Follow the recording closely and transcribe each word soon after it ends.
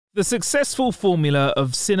The successful formula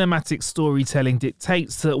of cinematic storytelling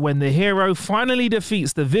dictates that when the hero finally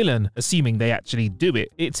defeats the villain, assuming they actually do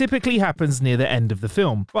it, it typically happens near the end of the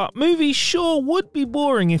film. But movies sure would be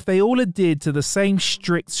boring if they all adhered to the same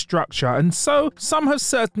strict structure, and so some have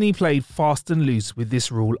certainly played fast and loose with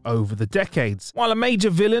this rule over the decades. While a major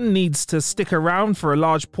villain needs to stick around for a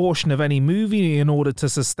large portion of any movie in order to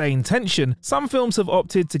sustain tension, some films have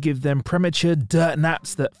opted to give them premature dirt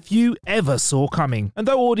naps that few ever saw coming. And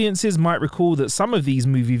though audiences might recall that some of these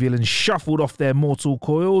movie villains shuffled off their mortal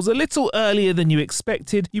coils a little earlier than you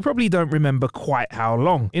expected, you probably don't remember quite how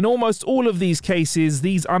long. In almost all of these cases,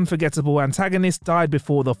 these unforgettable antagonists died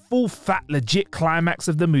before the full fat legit climax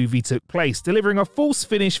of the movie took place, delivering a false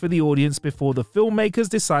finish for the audience before the filmmakers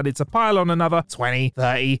decided to pile on another 20,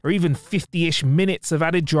 30, or even 50-ish minutes of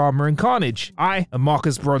added drama and carnage. I am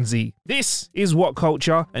Marcus Bronzy. This is What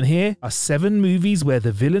Culture, and here are 7 movies where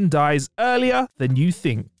the villain dies earlier than you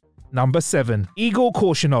think. Number 7. Igor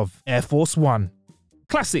Korshunov, Air Force One.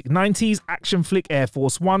 Classic 90s action flick Air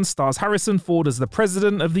Force One stars Harrison Ford as the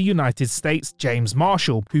President of the United States, James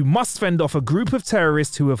Marshall, who must fend off a group of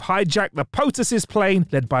terrorists who have hijacked the POTUS's plane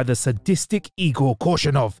led by the sadistic Igor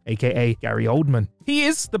Korshunov, aka Gary Oldman. He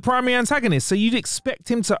is the primary antagonist, so you'd expect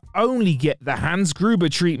him to only get the Hans Gruber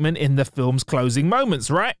treatment in the film's closing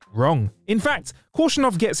moments, right? Wrong. In fact,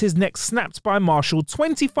 Korshunov gets his neck snapped by Marshall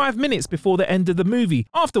 25 minutes before the end of the movie,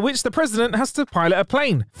 after which the president has to pilot a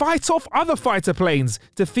plane, fight off other fighter planes,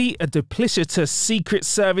 defeat a duplicitous Secret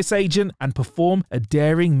Service agent, and perform a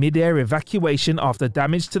daring mid-air evacuation after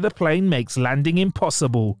damage to the plane makes landing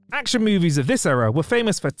impossible. Action movies of this era were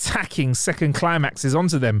famous for tacking second climaxes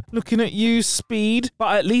onto them. Looking at you, Speed.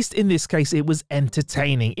 But at least in this case it was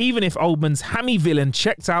entertaining, even if Oldman's hammy villain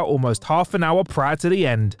checked out almost half an hour prior to the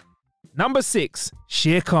end. Number 6.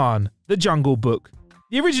 Shere Khan, The Jungle Book.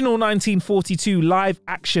 The original 1942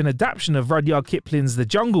 live-action adaptation of Rudyard Kipling's The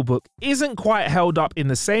Jungle Book isn't quite held up in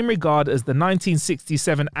the same regard as the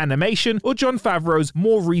 1967 animation or Jon Favreau's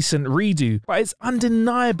more recent redo, but it's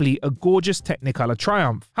undeniably a gorgeous Technicolor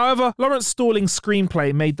triumph. However, Lawrence Stalling's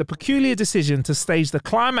screenplay made the peculiar decision to stage the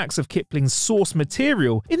climax of Kipling's source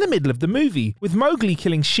material in the middle of the movie, with Mowgli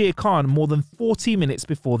killing Shere Khan more than 40 minutes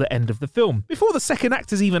before the end of the film. Before the second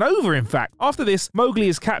act is even over, in fact. After this, Mowgli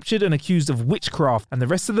is captured and accused of witchcraft, and the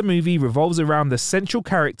rest of the movie revolves around the central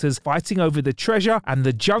characters fighting over the treasure and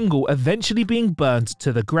the jungle eventually being burned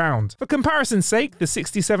to the ground. For comparison's sake, the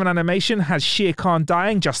 67 animation has Shere Khan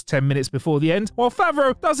dying just 10 minutes before the end, while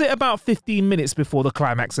Favreau does it about 15 minutes before the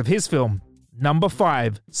climax of his film. Number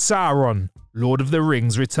 5. Sauron, Lord of the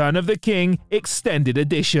Rings: Return of the King, Extended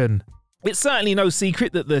Edition. It's certainly no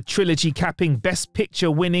secret that the trilogy-capping Best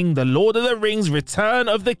Picture-winning The Lord of the Rings: Return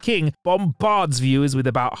of the King bombards viewers with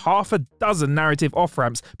about half a dozen narrative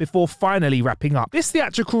off-ramps before finally wrapping up. This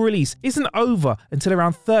theatrical release isn't over until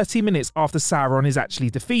around 30 minutes after Sauron is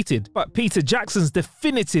actually defeated, but Peter Jackson's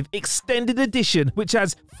definitive extended edition, which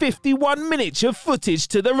adds 51 minutes of footage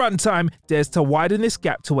to the runtime, dares to widen this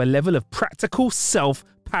gap to a level of practical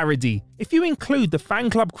self-parody. If you include the fan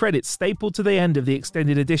club credits stapled to the end of the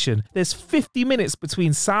extended edition, there's 50 minutes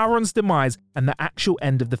between Sauron's demise and the actual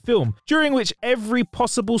end of the film, during which every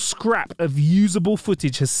possible scrap of usable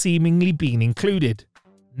footage has seemingly been included.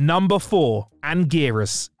 Number 4.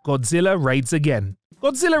 Anguirus, Godzilla Raids Again.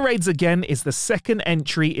 Godzilla Raids Again is the second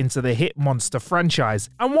entry into the hit monster franchise,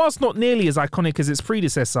 and whilst not nearly as iconic as its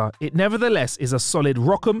predecessor, it nevertheless is a solid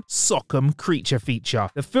rock'em sock'em creature feature.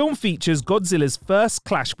 The film features Godzilla's first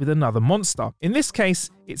clash with another monster. In this case,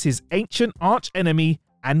 it's his ancient arch-enemy,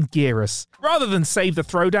 Anguirus. Rather than save the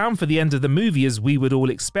throwdown for the end of the movie as we would all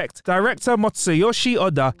expect, director Matsuyoshi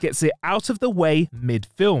Oda gets it out of the way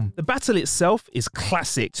mid-film. The battle itself is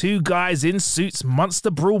classic, two guys in suits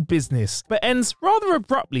monster brawl business, but ends rather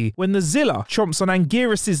abruptly when the Zilla chomps on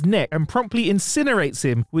Anguirus' neck and promptly incinerates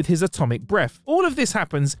him with his atomic breath. All of this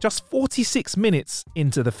happens just 46 minutes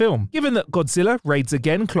into the film. Given that Godzilla Raids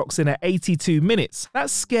Again clocks in at 82 minutes,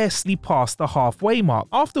 that's scarcely past the halfway mark,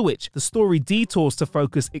 after which the story detours to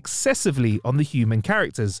focus excessively on the human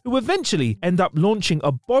characters, who eventually end up launching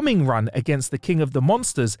a bombing run against the King of the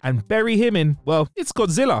Monsters and bury him in, well, it's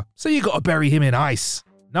Godzilla, so you gotta bury him in ice.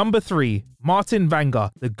 Number 3. Martin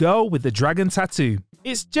Vanger, The Girl with the Dragon Tattoo.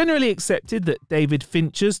 It's generally accepted that David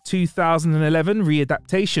Fincher's 2011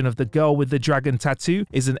 readaptation of The Girl with the Dragon Tattoo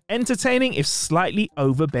is an entertaining if slightly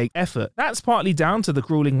overbaked effort. That's partly down to the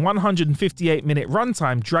grueling 158-minute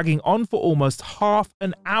runtime dragging on for almost half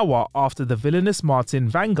an hour after the villainous Martin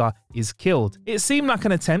Vanger is killed. It seemed like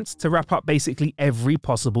an attempt to wrap up basically every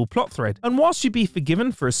possible plot thread. And whilst you'd be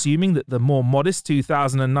forgiven for assuming that the more modest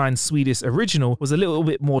 2009 Swedish original was a little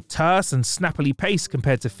bit more terse and snappily paced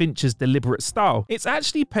compared to Fincher's deliberate style, it's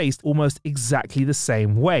actually paced almost exactly the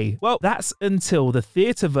same way. Well, that's until the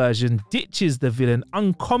theatre version ditches the villain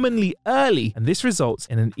uncommonly early, and this results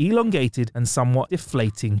in an elongated and somewhat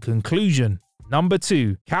deflating conclusion. Number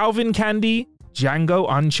 2. Calvin Candy, Django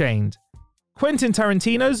Unchained. Quentin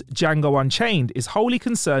Tarantino's Django Unchained is wholly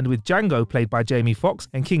concerned with Django, played by Jamie Foxx,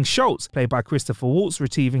 and King Schultz, played by Christopher Waltz,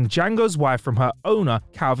 retrieving Django's wife from her owner,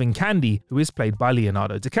 Calvin Candy, who is played by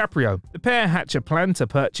Leonardo DiCaprio. The pair hatch a plan to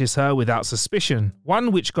purchase her without suspicion,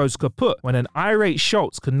 one which goes kaput when an irate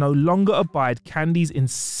Schultz can no longer abide Candy's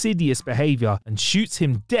insidious behaviour and shoots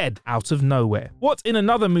him dead out of nowhere. What in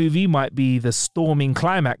another movie might be the storming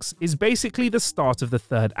climax is basically the start of the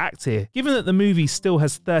third act here, given that the movie still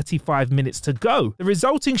has 35 minutes to go. The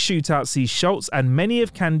resulting shootout sees Schultz and many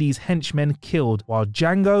of Candy's henchmen killed, while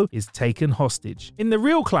Django is taken hostage. In the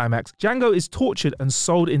real climax, Django is tortured and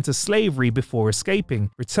sold into slavery before escaping,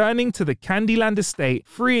 returning to the Candyland estate,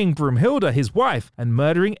 freeing Broomhilda, his wife, and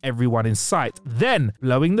murdering everyone in sight, then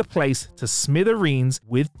blowing the place to smithereens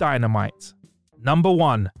with dynamite. Number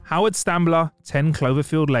 1. Howard Stambler, 10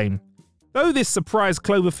 Cloverfield Lane. Though this surprise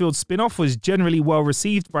Cloverfield spin-off was generally well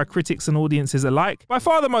received by critics and audiences alike, by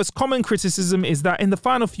far the most common criticism is that in the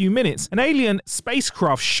final few minutes, an alien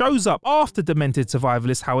spacecraft shows up after demented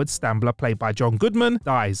survivalist Howard Stambler, played by John Goodman,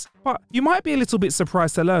 dies. But you might be a little bit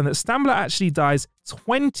surprised to learn that Stambler actually dies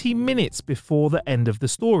 20 minutes before the end of the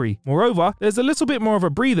story. Moreover, there's a little bit more of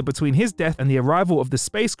a breather between his death and the arrival of the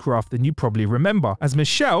spacecraft than you probably remember, as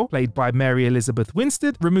Michelle, played by Mary Elizabeth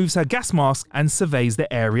Winstead, removes her gas mask and surveys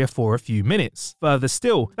the area for a few minutes. Further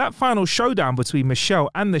still, that final showdown between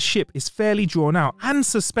Michelle and the ship is fairly drawn out and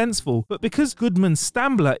suspenseful, but because Goodman's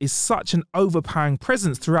Stambler is such an overpowering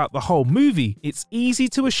presence throughout the whole movie, it's easy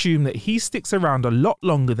to assume that he sticks around a lot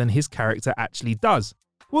longer than his character actually does.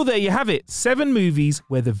 Well, there you have it, 7 movies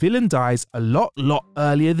where the villain dies a lot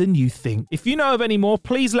earlier than you think. If you know of any more,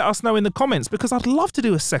 please let us know in the comments, because I'd love to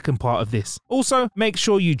do a second part of this. Also, make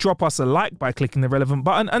sure you drop us a like by clicking the relevant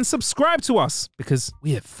button and subscribe to us, because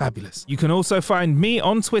we are fabulous. You can also find me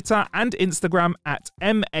on Twitter and Instagram at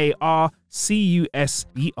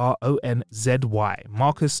MarcusBronzy,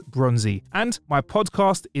 Marcus Bronzy. And my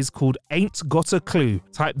podcast is called Ain't Got a Clue.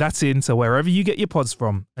 Type that into wherever you get your pods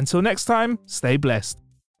from. Until next time, stay blessed.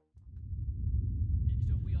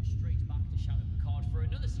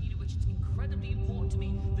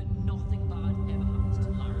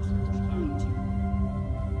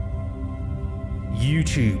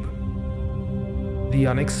 YouTube, the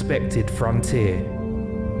unexpected frontier.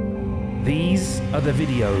 These are the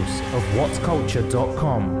videos of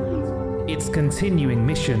whatculture.com, its continuing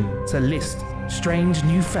mission to list strange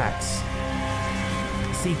new facts,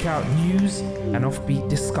 seek out news and offbeat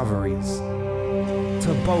discoveries,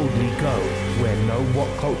 to boldly go where no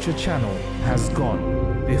What Culture channel has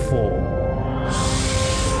gone before.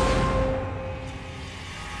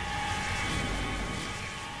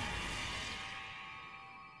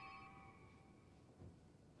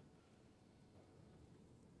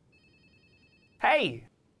 Hey,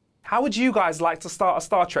 how would you guys like to start a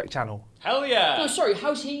Star Trek channel? Hell yeah! No, sorry,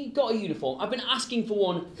 how's he got a uniform? I've been asking for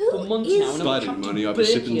one for months now. And Sliding money, I'd be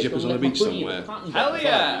sipping jippers on the beach somewhere. Hell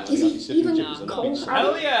yeah! Is he even cold?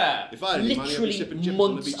 Hell yeah! If I had any money, I'd be sipping jippers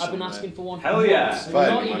on the beach months I've been somewhere. asking for one. Hell yeah! If I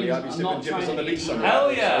had any money, I'd be sipping jippers on the beach somewhere.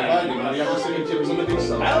 Hell yeah! If I had any money, I'd be sipping jippers on the beach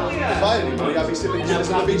somewhere. Hell yeah! If I had any money, I'd be sipping jippers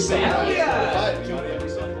on the beach somewhere. Hell yeah! If I had any money, I'd be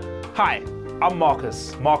sipping... Hi, I'm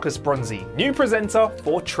Marcus Bronzy, new presenter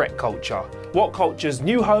for Trek Culture, What Culture's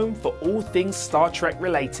new home for all things Star Trek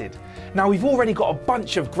related. Now, we've already got a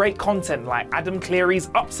bunch of great content like Adam Cleary's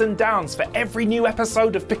Ups and Downs for every new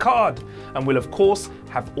episode of Picard, and we'll of course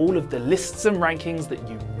have all of the lists and rankings that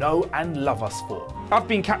you know and love us for. I've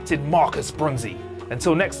been Captain Marcus Bronzy.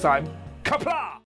 Until next time, Kapla!